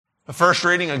The first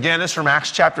reading, again, is from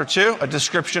Acts chapter 2, a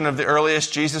description of the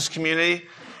earliest Jesus community.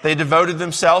 They devoted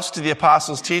themselves to the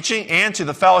apostles' teaching and to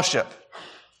the fellowship,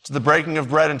 to the breaking of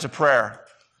bread and to prayer.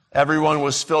 Everyone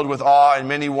was filled with awe, and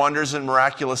many wonders and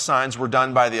miraculous signs were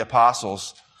done by the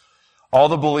apostles. All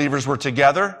the believers were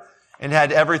together and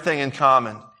had everything in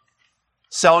common.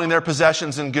 Selling their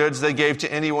possessions and goods, they gave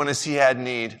to anyone as he had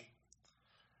need.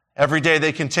 Every day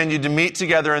they continued to meet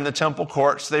together in the temple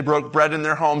courts. They broke bread in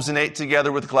their homes and ate together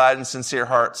with glad and sincere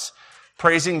hearts,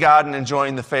 praising God and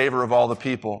enjoying the favor of all the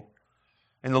people.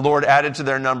 And the Lord added to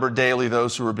their number daily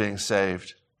those who were being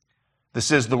saved.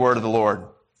 This is the word of the Lord.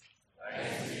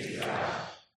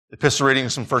 Epistle reading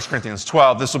is from 1 Corinthians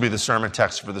 12. This will be the sermon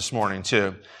text for this morning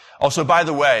too. Also, by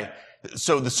the way,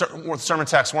 so one of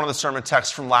the sermon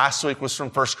texts from last week was from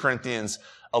 1 Corinthians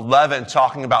 11,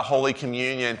 talking about Holy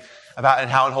Communion,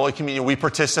 and how in Holy Communion we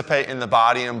participate in the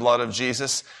body and blood of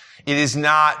Jesus. It is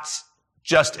not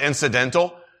just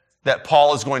incidental that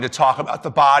Paul is going to talk about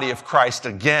the body of Christ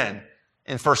again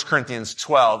in 1 Corinthians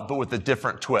 12, but with a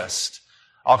different twist.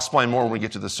 I'll explain more when we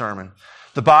get to the sermon.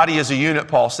 The body is a unit,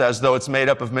 Paul says, though it's made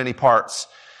up of many parts.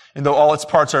 And though all its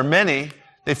parts are many,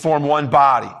 they form one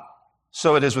body.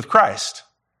 So it is with Christ.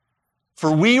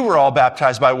 For we were all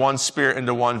baptized by one Spirit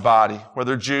into one body,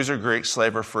 whether Jews or Greeks,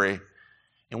 slave or free.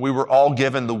 And we were all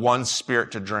given the one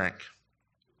Spirit to drink.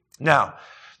 Now,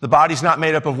 the body's not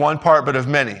made up of one part, but of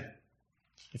many.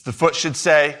 If the foot should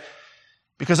say,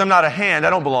 because I'm not a hand, I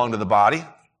don't belong to the body,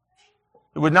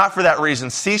 it would not for that reason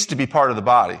cease to be part of the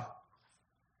body.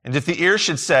 And if the ear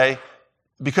should say,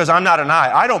 because I'm not an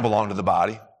eye, I don't belong to the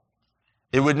body,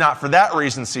 it would not for that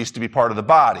reason cease to be part of the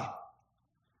body.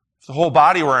 If the whole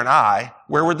body were an eye,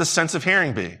 where would the sense of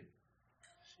hearing be?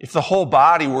 If the whole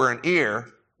body were an ear,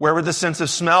 where would the sense of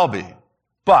smell be?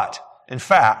 But, in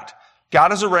fact, God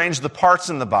has arranged the parts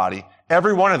in the body,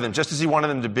 every one of them, just as He wanted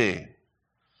them to be.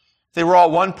 If they were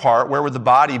all one part, where would the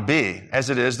body be?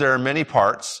 As it is, there are many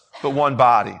parts, but one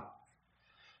body.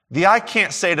 The eye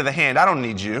can't say to the hand, I don't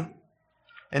need you.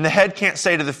 And the head can't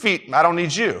say to the feet, I don't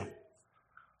need you.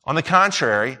 On the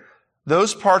contrary,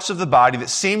 those parts of the body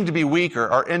that seem to be weaker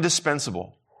are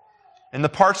indispensable. And the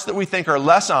parts that we think are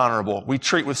less honorable, we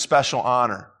treat with special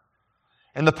honor.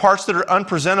 And the parts that are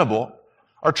unpresentable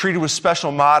are treated with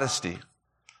special modesty,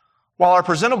 while our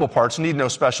presentable parts need no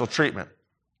special treatment.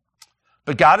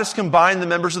 But God has combined the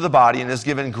members of the body and has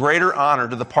given greater honor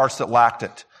to the parts that lacked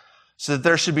it, so that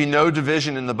there should be no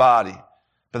division in the body,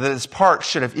 but that its parts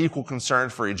should have equal concern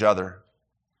for each other.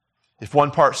 If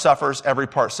one part suffers, every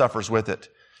part suffers with it.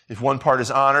 If one part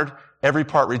is honored, every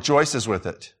part rejoices with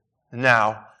it. And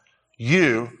now,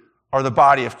 you are the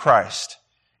body of Christ,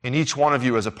 and each one of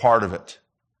you is a part of it.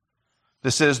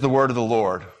 This is the word of the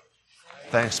Lord.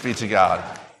 Thanks be to God.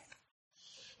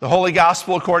 The Holy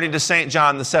Gospel according to St.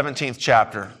 John, the 17th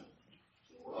chapter.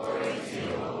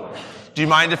 Do you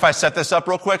mind if I set this up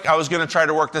real quick? I was going to try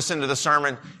to work this into the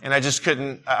sermon, and I just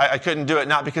couldn't. I couldn't do it,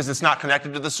 not because it's not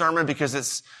connected to the sermon, because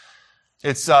it's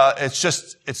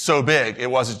so big. It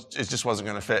just wasn't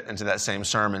going to fit into that same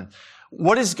sermon.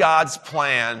 What is God's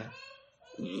plan?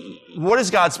 What is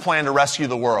God's plan to rescue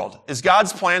the world? Is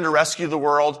God's plan to rescue the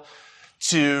world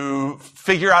to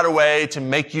figure out a way to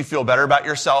make you feel better about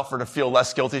yourself or to feel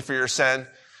less guilty for your sin?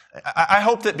 I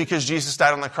hope that because Jesus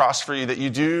died on the cross for you, that you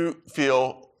do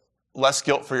feel less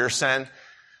guilt for your sin.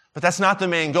 But that's not the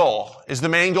main goal. Is the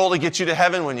main goal to get you to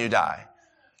heaven when you die?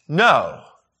 No.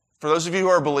 For those of you who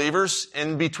are believers,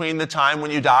 in between the time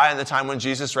when you die and the time when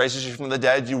Jesus raises you from the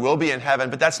dead, you will be in heaven.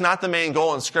 But that's not the main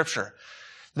goal in Scripture.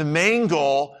 The main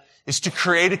goal is to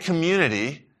create a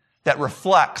community that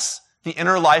reflects the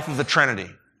inner life of the Trinity.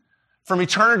 From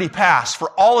eternity past, for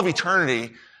all of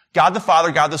eternity, God the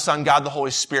Father, God the Son, God the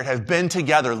Holy Spirit have been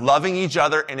together, loving each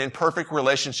other and in perfect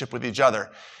relationship with each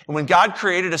other. And when God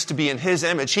created us to be in His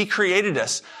image, He created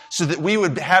us so that we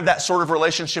would have that sort of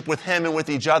relationship with Him and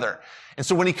with each other. And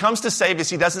so when He comes to save us,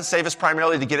 He doesn't save us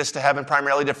primarily to get us to heaven,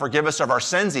 primarily to forgive us of our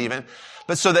sins even,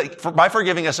 but so that by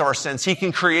forgiving us of our sins, He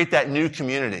can create that new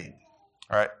community.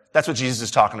 All right? That's what Jesus is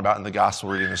talking about in the gospel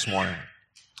reading this morning.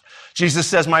 Jesus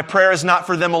says, my prayer is not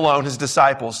for them alone, His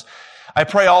disciples. I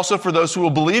pray also for those who will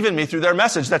believe in me through their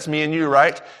message. That's me and you,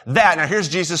 right? Now here's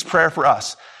Jesus' prayer for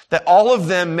us. That all of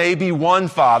them may be one,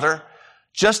 Father,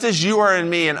 just as you are in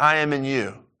me and I am in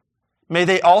you. May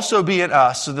they also be in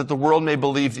us so that the world may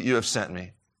believe that you have sent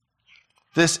me.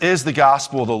 This is the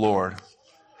gospel of the Lord.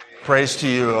 Praise to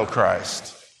you, O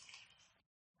Christ.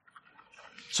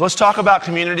 So let's talk about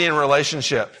community and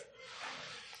relationship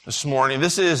this morning.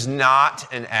 This is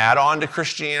not an add-on to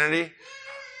Christianity.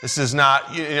 This is not,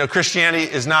 Christianity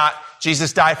is not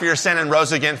Jesus died for your sin and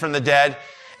rose again from the dead.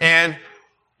 And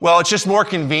Well, it's just more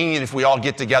convenient if we all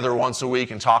get together once a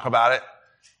week and talk about it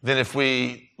than if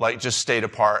we just stayed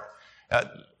apart.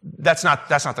 That's not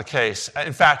the case.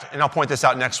 In fact, and I'll point this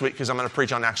out next week because I'm going to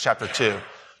preach on Acts chapter 2,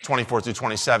 24 through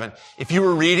 27. If you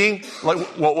were reading,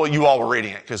 well, you all were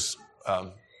reading it because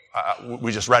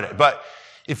we just read it. But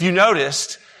if you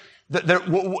noticed,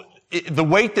 the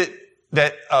weight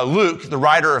that Luke, the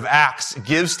writer of Acts,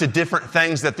 gives to different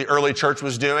things that the early church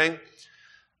was doing,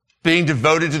 being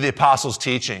devoted to the apostles'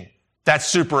 teaching, that's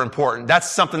super important.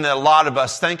 That's something that a lot of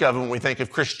us think of when we think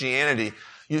of Christianity.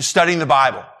 Studying the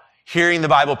Bible, hearing the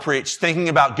Bible preached, thinking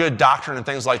about good doctrine and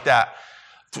things like that.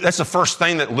 That's the first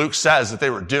thing that Luke says that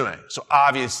they were doing. So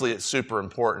obviously it's super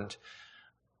important.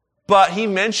 But he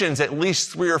mentions at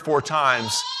least 3 or 4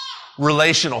 times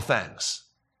relational things.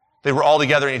 They were all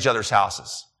together in each other's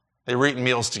houses. They were eating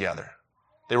meals together.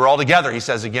 They were all together, he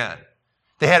says again.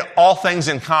 They had all things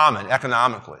in common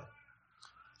economically.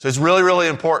 So it's really, really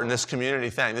important, this community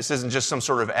thing. This isn't just some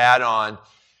sort of add-on.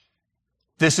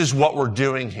 This is what we're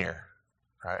doing here.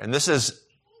 Right? And this is,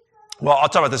 well, I'll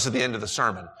talk about this at the end of the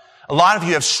sermon. A lot of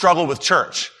you have struggled with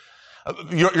church.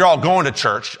 You're all going to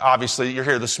church. Obviously, you're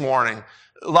here this morning.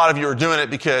 A lot of you are doing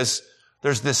it because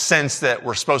there's this sense that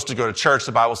we're supposed to go to church.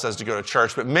 The Bible says to go to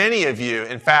church. But many of you,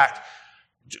 in fact,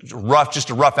 just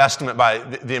a rough estimate by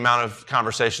the amount of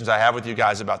conversations I have with you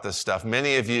guys about this stuff,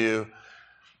 many of you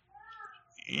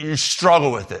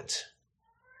struggle with it.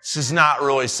 This is not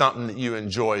really something that you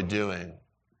enjoy doing.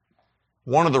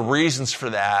 One of the reasons for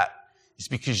that is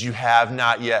because you have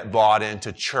not yet bought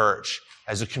into church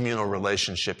as a communal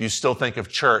relationship. You still think of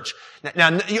church.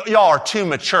 Now, y'all are too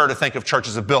mature to think of church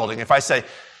as a building. If I say,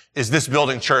 is this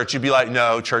building church? You'd be like,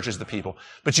 no, church is the people.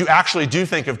 But you actually do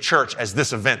think of church as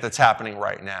this event that's happening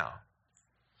right now.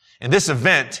 And this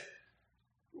event,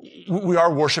 we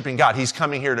are worshiping God. He's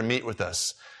coming here to meet with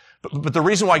us. But the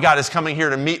reason why God is coming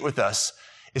here to meet with us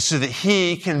is so that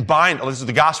He can this is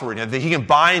the gospel reading, that He can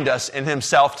bind us in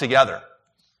Himself together.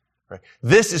 Right?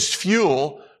 This is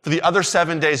fuel for the other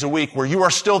 7 days a week where you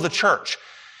are still the church.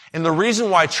 And the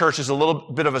reason why church is a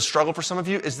little bit of a struggle for some of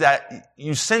you is that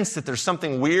you sense that there's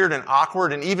something weird and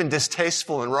awkward and even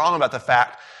distasteful and wrong about the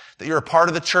fact that you're a part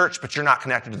of the church, but you're not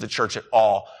connected to the church at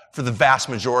all for the vast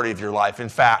majority of your life. In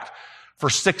fact, for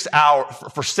 6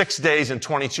 days and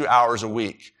 22 hours a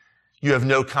week, you have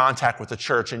no contact with the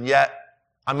church. And yet,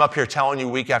 I'm up here telling you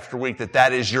week after week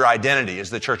that is your identity, is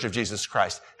the Church of Jesus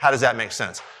Christ. How does that make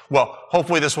sense? Well,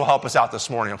 hopefully this will help us out this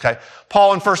morning, okay?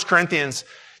 Paul in 1 Corinthians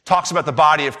talks about the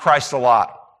body of Christ a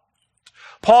lot.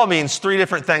 Paul means 3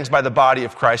 different things by the body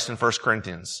of Christ in 1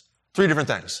 Corinthians. 3 different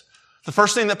things. The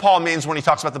first thing that Paul means when he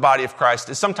talks about the body of Christ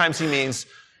is sometimes he means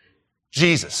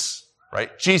Jesus,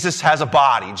 right? Jesus has a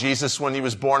body. Jesus, when he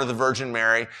was born of the Virgin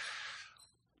Mary,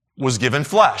 was given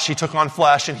flesh. He took on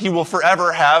flesh, and he will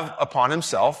forever have upon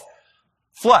himself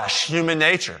flesh, human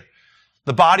nature.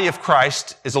 The body of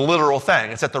Christ is a literal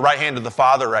thing. It's at the right hand of the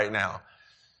Father right now.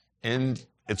 And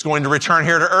it's going to return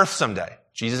here to earth someday.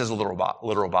 Jesus has a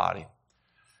literal body.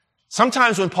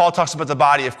 Sometimes when Paul talks about the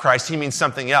body of Christ, he means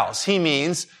something else. He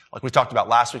means, like we talked about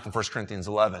last week in 1 Corinthians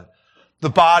 11, the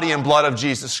body and blood of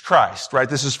Jesus Christ, right?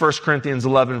 This is 1 Corinthians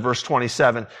 11, verse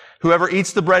 27. Whoever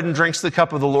eats the bread and drinks the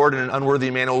cup of the Lord in an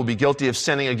unworthy manner will be guilty of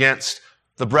sinning against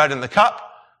the bread and the cup.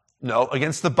 No,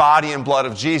 against the body and blood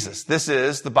of Jesus. This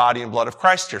is the body and blood of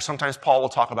Christ here. Sometimes Paul will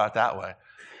talk about it that way.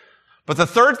 But the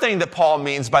third thing that Paul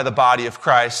means by the body of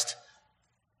Christ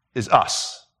is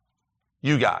us.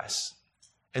 You guys.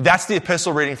 And that's the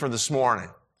epistle reading for this morning.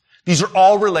 These are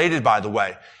all related, by the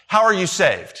way. How are you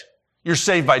saved? You're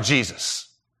saved by Jesus.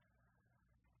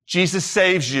 Jesus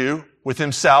saves you with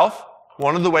Himself.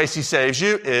 One of the ways He saves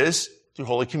you is through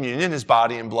Holy Communion, His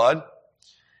body and blood.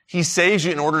 He saves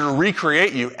you in order to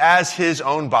recreate you as His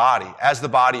own body, as the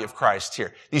body of Christ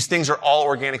here. These things are all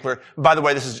organic. By the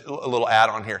way, this is a little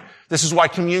add-on here. This is why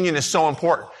communion is so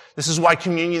important. This is why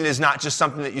communion is not just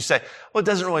something that you say, well, it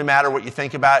doesn't really matter what you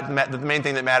think about it. The main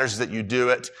thing that matters is that you do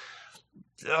it.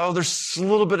 Oh, there's a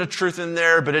little bit of truth in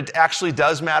there, but it actually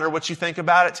does matter what you think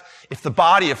about it. If the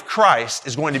body of Christ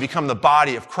is going to become the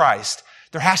body of Christ,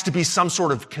 there has to be some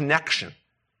sort of connection.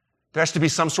 There has to be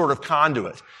some sort of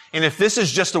conduit. And if this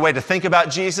is just a way to think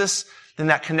about Jesus, then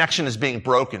that connection is being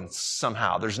broken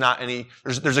somehow. There's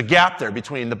a gap there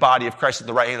between the body of Christ at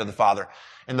the right hand of the Father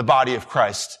and the body of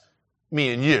Christ, me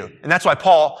and you. And that's why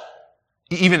Paul,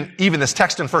 even this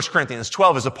text in 1 Corinthians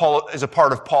 12 is a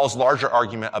part of Paul's larger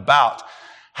argument about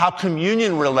how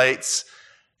communion relates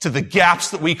to the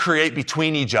gaps that we create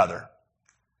between each other.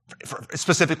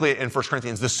 Specifically in 1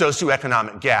 Corinthians, the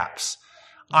socioeconomic gaps.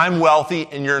 I'm wealthy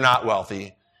and you're not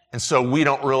wealthy. And so we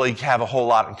don't really have a whole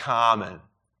lot in common.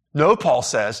 No, Paul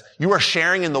says, you are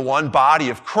sharing in the one body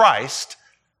of Christ,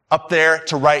 up there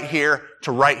to right here,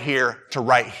 to right here, to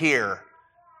right here.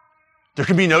 There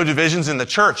can be no divisions in the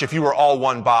church if you are all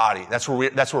one body. That's where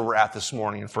we're at this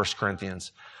morning in 1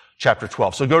 Corinthians chapter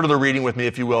 12. So go to the reading with me,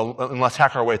 if you will, and let's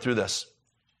hack our way through this.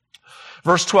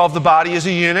 Verse 12, the body is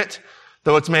a unit,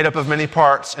 though it's made up of many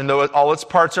parts, and though all its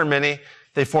parts are many,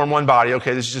 they form one body.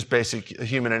 Okay, this is just basic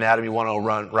human anatomy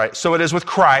 101, right? So it is with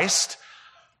Christ.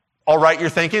 All right, you're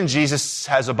thinking Jesus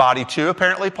has a body too.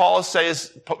 Apparently, Paul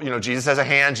says, Jesus has a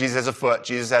hand, Jesus has a foot,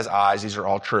 Jesus has eyes. These are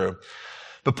all true.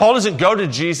 But Paul doesn't go to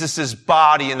Jesus'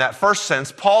 body in that first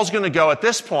sense. Paul's going to go at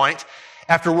this point,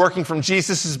 after working from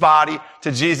Jesus' body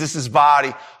to Jesus'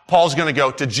 body, Paul's going to go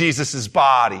to Jesus'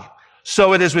 body.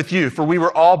 So it is with you, for we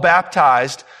were all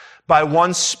baptized by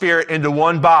one Spirit into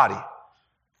one body.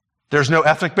 There's no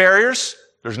ethnic barriers.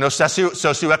 There's no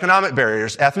socioeconomic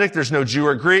barriers. Ethnic, there's no Jew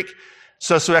or Greek.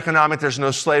 Socioeconomic, there's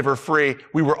no slave or free.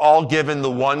 We were all given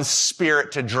the one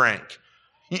Spirit to drink.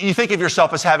 You think of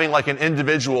yourself as having like an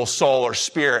individual soul or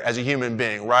spirit as a human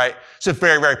being, right? It's a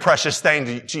very, very precious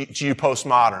thing to you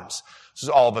postmoderns. This is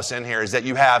all of us in here, is that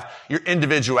you have your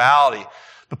individuality.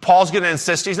 But Paul's going to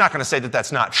insist, he's not going to say that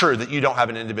that's not true, that you don't have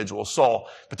an individual soul.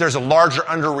 But there's a larger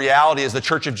under reality as the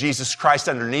Church of Jesus Christ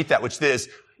underneath that, which is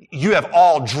you have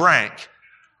all drank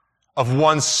of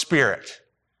one Spirit.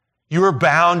 You are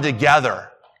bound together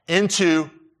into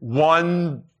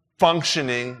one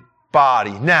functioning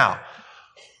body. Now,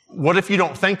 what if you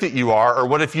don't think that you are, or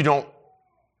what if you don't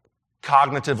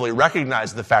cognitively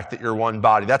recognize the fact that you're one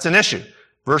body? That's an issue.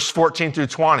 Verse 14 through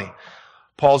 20,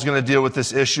 Paul's going to deal with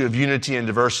this issue of unity and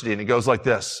diversity, and it goes like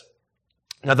this.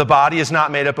 Now, the body is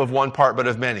not made up of one part, but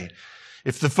of many.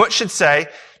 If the foot should say,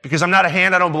 because I'm not a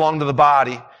hand, I don't belong to the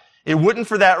body, it wouldn't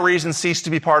for that reason cease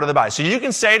to be part of the body. So you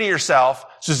can say to yourself,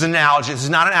 this is an analogy, this is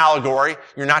not an allegory.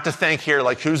 You're not to think here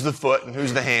like who's the foot and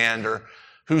who's the hand or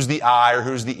who's the eye or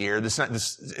who's the ear. It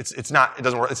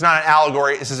doesn't work. It's not an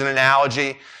allegory. This is an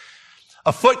analogy.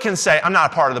 A foot can say, I'm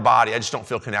not a part of the body. I just don't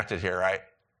feel connected here, right?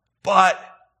 But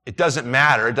it doesn't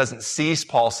matter. It doesn't cease,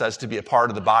 Paul says, to be a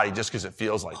part of the body just because it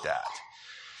feels like that.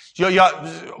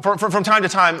 From time to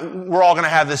time, we're all going to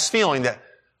have this feeling that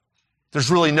there's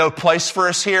really no place for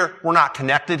us here. We're not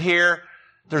connected here.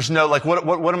 There's no,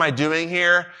 what am I doing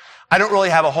here? I don't really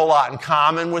have a whole lot in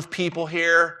common with people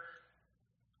here.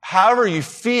 However you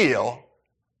feel,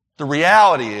 the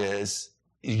reality is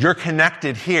you're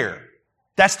connected here.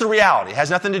 That's the reality. It has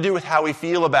nothing to do with how we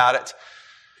feel about it.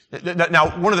 Now,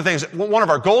 one of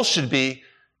our goals should be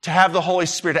to have the Holy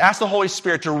Spirit, to ask the Holy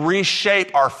Spirit to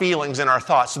reshape our feelings and our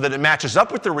thoughts so that it matches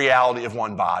up with the reality of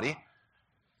one body,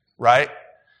 right?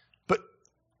 But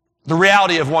the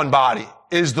reality of one body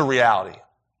is the reality.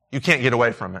 You can't get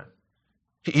away from it.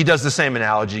 He does the same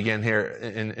analogy again here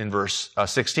in verse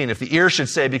 16. If the ear should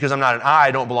say, because I'm not an eye,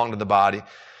 I don't belong to the body,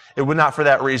 it would not for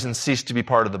that reason cease to be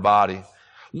part of the body.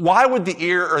 Why would the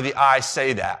ear or the eye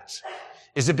say that?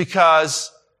 Is it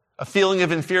because a feeling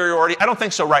of inferiority? I don't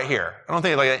think so right here. I don't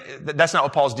think that's not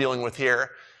what Paul's dealing with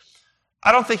here.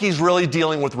 I don't think he's really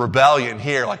dealing with rebellion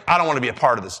here. Like, I don't want to be a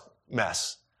part of this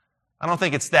mess. I don't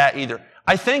think it's that either.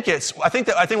 I think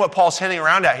what Paul's hinting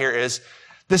around at here is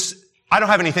this, I don't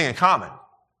have anything in common.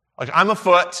 Like, I'm a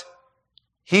foot,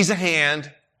 he's a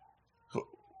hand,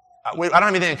 I don't have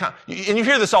anything in common. And you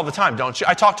hear this all the time, don't you?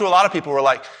 I talk to a lot of people who are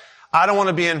like, I don't want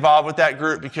to be involved with that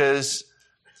group because,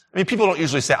 people don't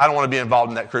usually say, I don't want to be involved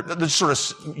in that group. They sort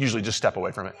of usually just step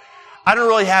away from it. I don't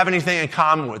really have anything in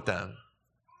common with them.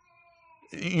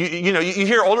 You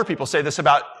hear older people say this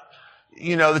about,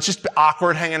 it's just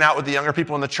awkward hanging out with the younger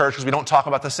people in the church because we don't talk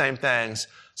about the same things.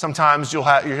 Sometimes you'll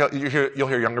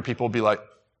hear younger people be like,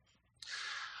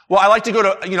 well, I like to go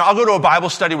to, I'll go to a Bible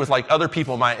study with like other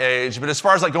people my age, but as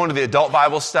far as like going to the adult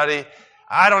Bible study,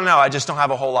 I don't know. I just don't have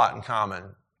a whole lot in common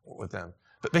with them.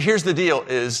 But here's the deal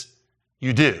is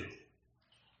you do.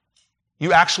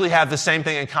 You actually have the same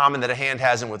thing in common that a hand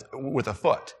has with a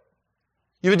foot.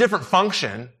 You have a different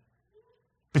function,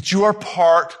 but you are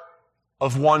part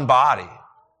of one body.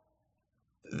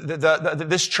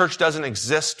 This church doesn't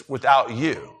exist without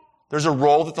you. There's a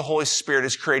role that the Holy Spirit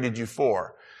has created you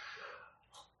for.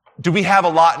 Do we have a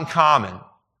lot in common?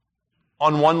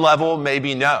 On one level,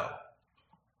 maybe no.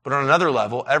 But on another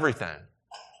level, everything.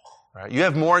 Right? You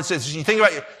have more. You think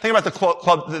about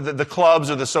the clubs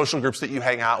or the social groups that you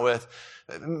hang out with.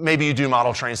 Maybe you do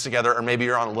model trains together, or maybe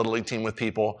you're on a little league team with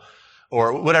people,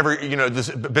 or whatever, this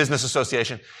business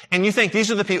association. And you think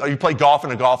these are the people, or you play golf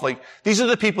in a golf league. These are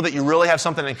the people that you really have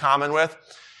something in common with.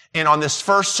 And on this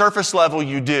first surface level,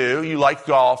 you like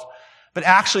golf. But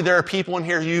actually, there are people in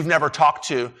here you've never talked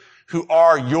to who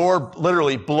are your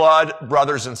literally blood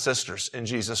brothers and sisters in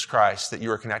Jesus Christ that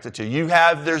you are connected to. You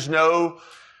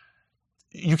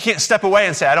can't step away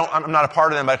and say, I'm not a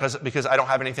part of them because I don't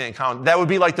have anything in common. That would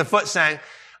be like the foot saying,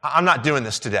 I'm not doing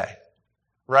this today,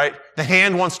 right? The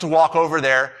hand wants to walk over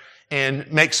there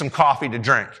and make some coffee to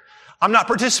drink. I'm not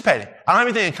participating. I don't have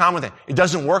anything in common with it. It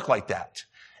doesn't work like that.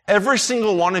 Every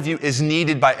single one of you is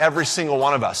needed by every single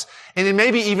one of us. And it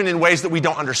may be even in ways that we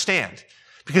don't understand.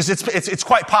 Because it's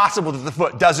quite possible that the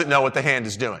foot doesn't know what the hand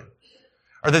is doing.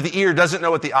 Or that the ear doesn't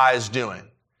know what the eye is doing.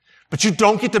 But you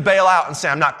don't get to bail out and say,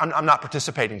 I'm not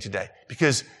participating today.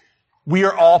 Because we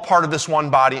are all part of this one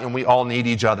body and we all need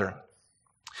each other.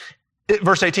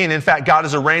 Verse 18, in fact, God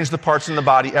has arranged the parts in the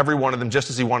body, every one of them, just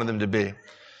as he wanted them to be.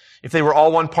 If they were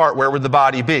all one part, where would the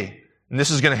body be? And this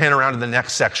is going to hint around to the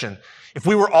next section. If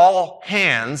we were all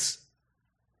hands,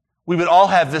 we would all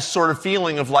have this sort of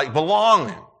feeling of like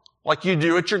belonging, like you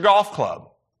do at your golf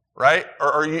club, right?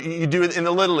 Or you do it in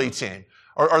the Little League team,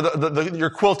 or your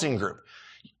quilting group.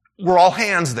 We're all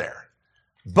hands there.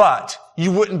 But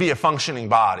you wouldn't be a functioning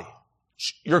body.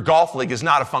 Your golf league is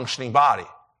not a functioning body.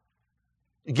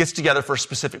 It gets together for a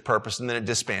specific purpose and then it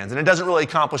disbands. And it doesn't really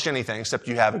accomplish anything except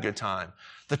you have a good time.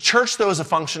 The church, though, is a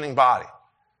functioning body.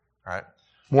 All right?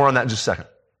 More on that in just a second.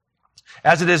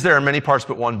 As it is, there are many parts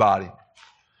but one body.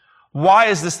 Why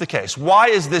is this the case? Why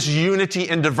is this unity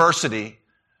and diversity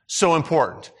so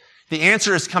important? The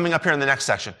answer is coming up here in the next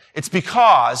section. It's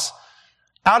because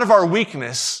out of our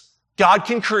weakness, God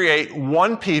can create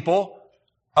one people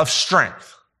of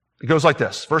strength. It goes like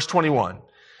this. Verse 21.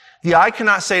 The eye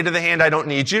cannot say to the hand, I don't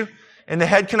need you. And the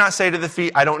head cannot say to the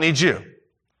feet, I don't need you.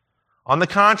 On the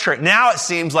contrary, now it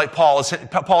seems like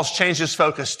Paul's changed his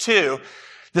focus to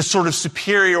this sort of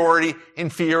superiority,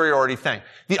 inferiority thing.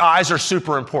 The eyes are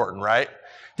super important, right?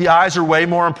 The eyes are way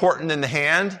more important than the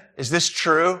hand. Is this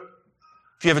true?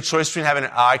 If you have a choice between having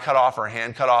an eye cut off or a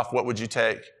hand cut off, what would you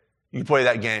take? You can play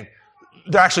that game.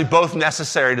 They're actually both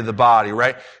necessary to the body,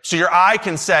 right? So your eye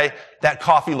can say, that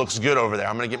coffee looks good over there.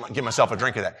 I'm going to get myself a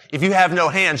drink of that. If you have no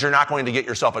hands, you're not going to get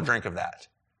yourself a drink of that.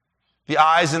 The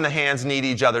eyes and the hands need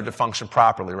each other to function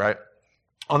properly, right?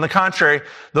 On the contrary,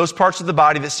 those parts of the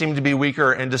body that seem to be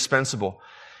weaker are indispensable.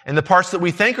 And the parts that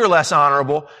we think are less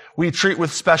honorable, we treat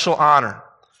with special honor.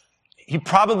 He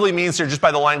probably means here, just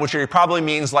by the language here, he probably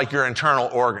means like your internal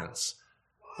organs.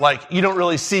 Like you don't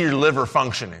really see your liver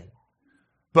functioning.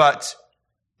 But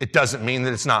it doesn't mean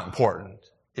that it's not important.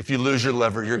 If you lose your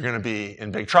liver, you're going to be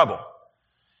in big trouble.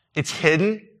 It's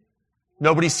hidden.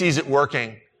 Nobody sees it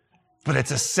working, but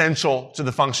it's essential to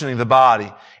the functioning of the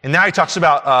body. And now he talks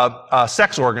about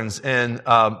sex organs in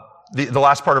the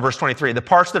last part of verse 23. The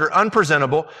parts that are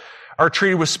unpresentable are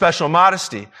treated with special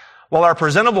modesty, while our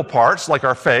presentable parts, like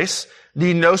our face,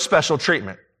 need no special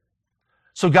treatment.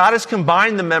 So God has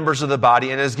combined the members of the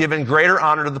body and has given greater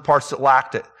honor to the parts that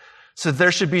lacked it, so that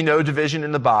there should be no division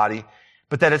in the body,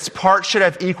 but that its parts should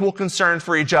have equal concern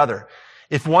for each other.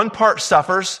 If one part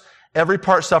suffers, every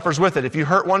part suffers with it. If you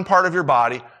hurt one part of your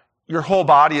body, your whole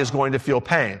body is going to feel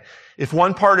pain. If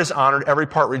one part is honored, every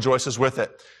part rejoices with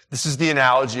it. This is the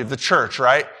analogy of the church,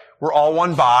 right? We're all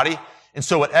one body, and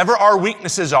so whatever our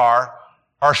weaknesses are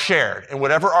shared, and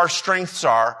whatever our strengths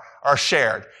are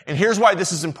shared. And here's why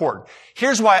this is important.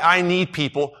 Here's why I need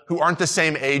people who aren't the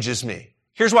same age as me.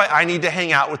 Here's why I need to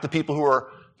hang out with the people who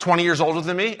are 20 years older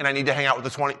than me, and I need to hang out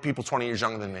with the people 20 years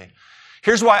younger than me.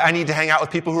 Here's why I need to hang out with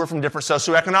people who are from different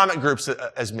socioeconomic groups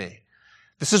as me.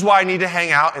 This is why I need to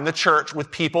hang out in the church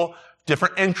with people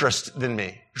different interests than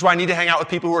me. Here's why I need to hang out with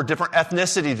people who are different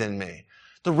ethnicity than me.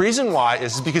 The reason why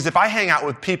is because if I hang out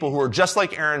with people who are just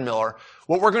like Aaron Miller,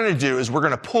 what we're going to do is we're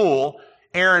going to pull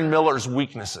Aaron Miller's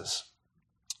weaknesses.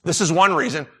 This is one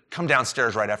reason. Come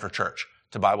downstairs right after church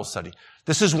to Bible study.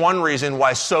 This is one reason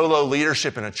why solo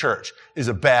leadership in a church is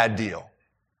a bad deal.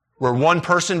 Where one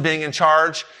person being in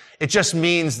charge, it just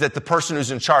means that the person who's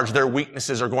in charge, their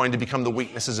weaknesses are going to become the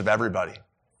weaknesses of everybody.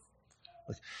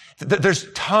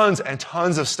 There's tons and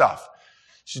tons of stuff.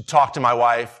 You should talk to my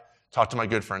wife, talk to my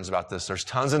good friends about this. There's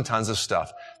tons and tons of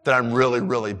stuff that I'm really,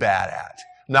 really bad at.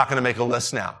 I'm not going to make a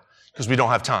list now because we don't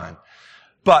have time.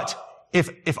 But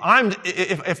if I'm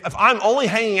only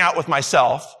hanging out with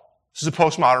myself, this is a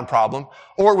postmodern problem,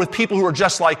 or with people who are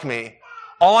just like me,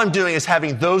 all I'm doing is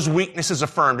having those weaknesses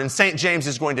affirmed. And St. James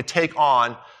is going to take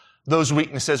on those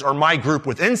weaknesses, or my group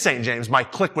within St. James, my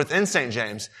clique within St.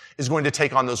 James, is going to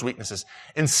take on those weaknesses.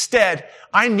 Instead,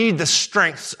 I need the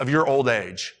strengths of your old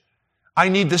age. I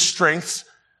need the strengths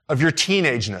of your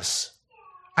teenageness.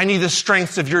 I need the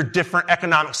strengths of your different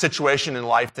economic situation in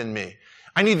life than me.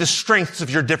 I need the strengths of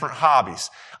your different hobbies.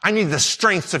 I need the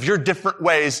strengths of your different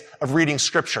ways of reading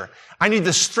Scripture. I need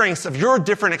the strengths of your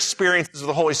different experiences of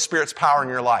the Holy Spirit's power in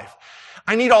your life.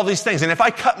 I need all these things. And if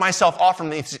I cut myself off from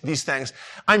these things,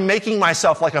 I'm making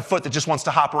myself like a foot that just wants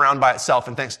to hop around by itself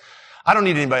and thinks, I don't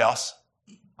need anybody else.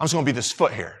 I'm just going to be this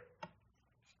foot here.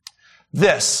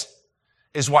 This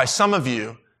is why some of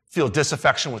you feel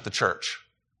disaffection with the church.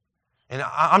 And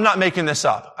I'm not making this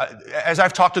up. As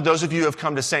I've talked to those of you who have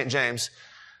come to St. James,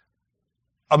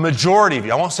 a majority of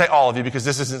you, I won't say all of you because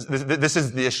this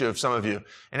is the issue of some of you.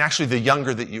 And actually, the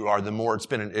younger that you are, the more it's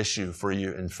been an issue for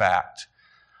you, in fact.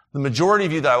 The majority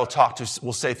of you that I will talk to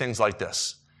will say things like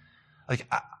this. Like,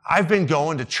 I've been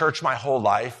going to church my whole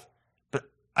life, but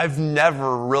I've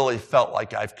never really felt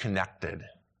like I've connected.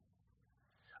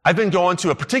 I've been going to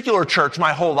a particular church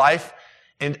my whole life,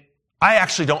 and I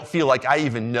actually don't feel like I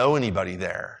even know anybody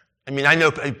there. I mean, I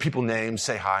know people names,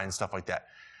 say hi and stuff like that.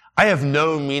 I have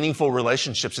no meaningful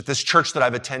relationships at this church that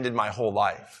I've attended my whole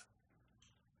life.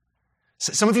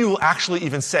 Some of you will actually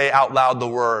even say out loud the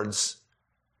words,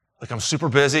 like, I'm super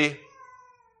busy,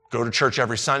 go to church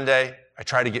every Sunday, I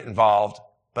try to get involved,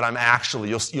 but I'm actually,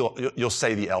 you'll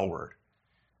say the L word.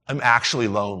 I'm actually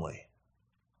lonely.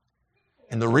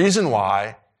 And the reason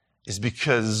why is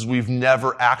because we've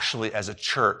never actually, as a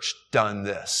church, done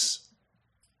this.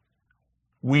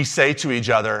 We say to each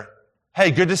other,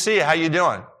 hey, good to see you. How you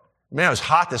doing? Man, it was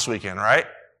hot this weekend, right?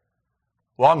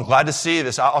 Well, I'm glad to see you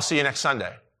this. I'll see you next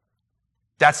Sunday.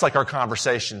 That's like our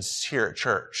conversations here at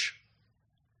church.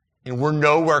 And we're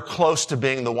nowhere close to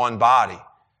being the one body.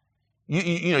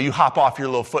 You hop off your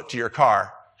little foot to your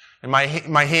car, and my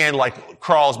hand like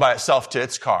crawls by itself to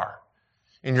its car,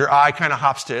 and your eye kind of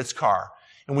hops to its car.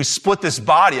 And we split this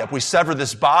body up. We sever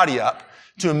this body up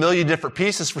to a million different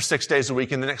pieces for 6 days a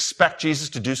week and then expect Jesus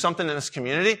to do something in this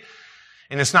community.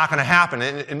 And it's not going to happen.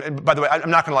 And by the way,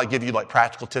 I'm not going to give you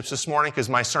practical tips this morning because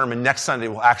my sermon next Sunday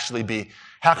will actually be,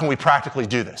 how can we practically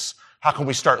do this? How can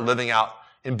we start living out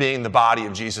and being the body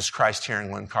of Jesus Christ here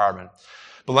in Lynn Carbon?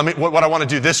 But what I want to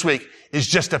do this week is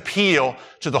just appeal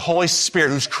to the Holy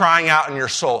Spirit who's crying out in your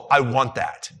soul. I want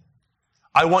that.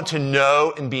 I want to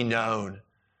know and be known.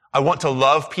 I want to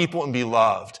love people and be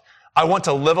loved. I want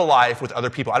to live a life with other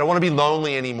people. I don't want to be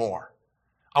lonely anymore.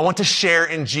 I want to share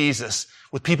in Jesus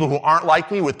with people who aren't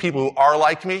like me, with people who are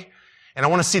like me. And I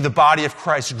want to see the body of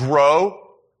Christ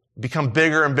grow, become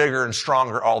bigger and bigger and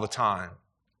stronger all the time.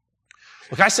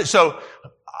 Like I said, so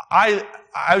I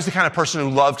was the kind of person who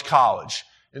loved college.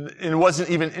 And it wasn't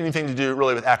even anything to do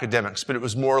really with academics, but it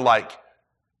was more like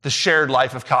the shared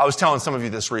life of college. I was telling some of you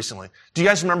this recently. Do you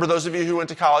guys remember those of you who went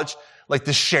to college? Like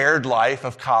the shared life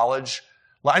of college?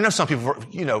 Well, I know some people,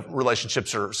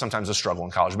 relationships are sometimes a struggle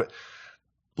in college, but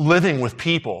living with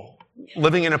people,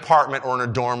 living in an apartment or in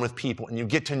a dorm with people, and you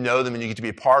get to know them and you get to be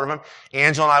a part of them.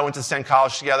 Angela and I went to the same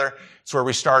college together. It's where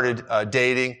we started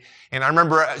dating. And I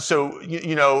remember,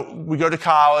 we go to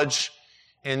college,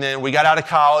 and then we got out of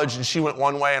college, and she went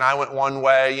one way and I went one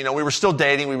way. We were still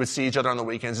dating. We would see each other on the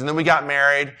weekends. And then we got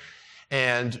married,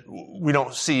 and we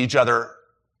don't see each other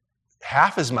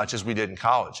half as much as we did in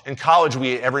college. In college, we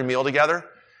ate every meal together.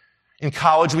 In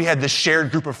college, we had this shared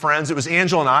group of friends. It was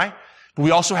Angela and I, but we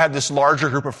also had this larger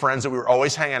group of friends that we were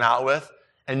always hanging out with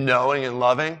and knowing and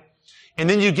loving. And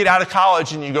then you get out of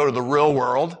college and you go to the real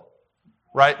world,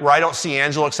 right? Where I don't see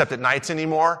Angela except at nights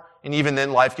anymore. And even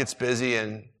then life gets busy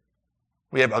and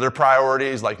we have other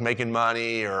priorities like making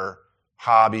money or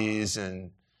hobbies.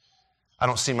 And I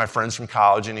don't see my friends from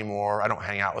college anymore. I don't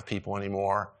hang out with people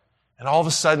anymore. And all of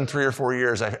a sudden, 3 or 4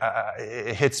 years,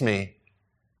 it hits me.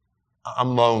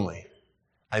 I'm lonely.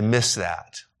 I miss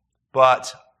that.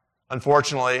 But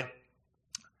unfortunately,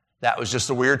 that was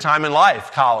just a weird time in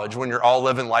life, college, when you're all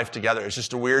living life together. It's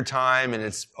just a weird time, and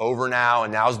it's over now,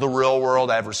 and now's the real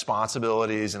world. I have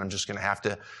responsibilities, and I'm just going to have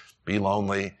to be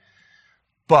lonely.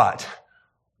 But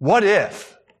what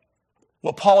if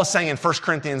what Paul is saying in 1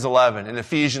 Corinthians 11, in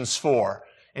Ephesians 4,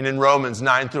 and in Romans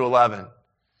 9 through 11,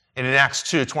 and in Acts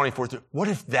 2, 24 through, what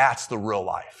if that's the real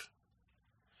life?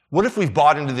 What if we've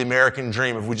bought into the American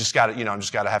dream of we just got to, I'm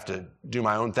just got to have to do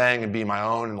my own thing and be my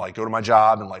own and go to my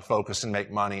job and focus and make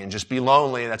money and just be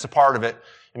lonely, and that's a part of it.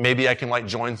 And maybe I can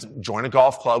join a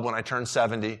golf club when I turn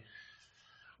 70.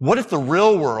 What if the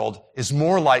real world is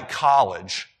more like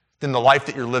college than the life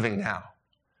that you're living now?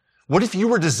 What if you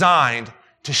were designed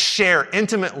to share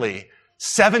intimately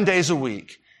 7 days a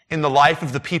week in the life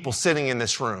of the people sitting in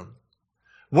this room?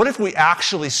 What if we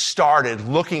actually started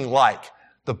looking like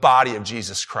the body of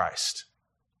Jesus Christ?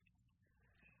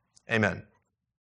 Amen.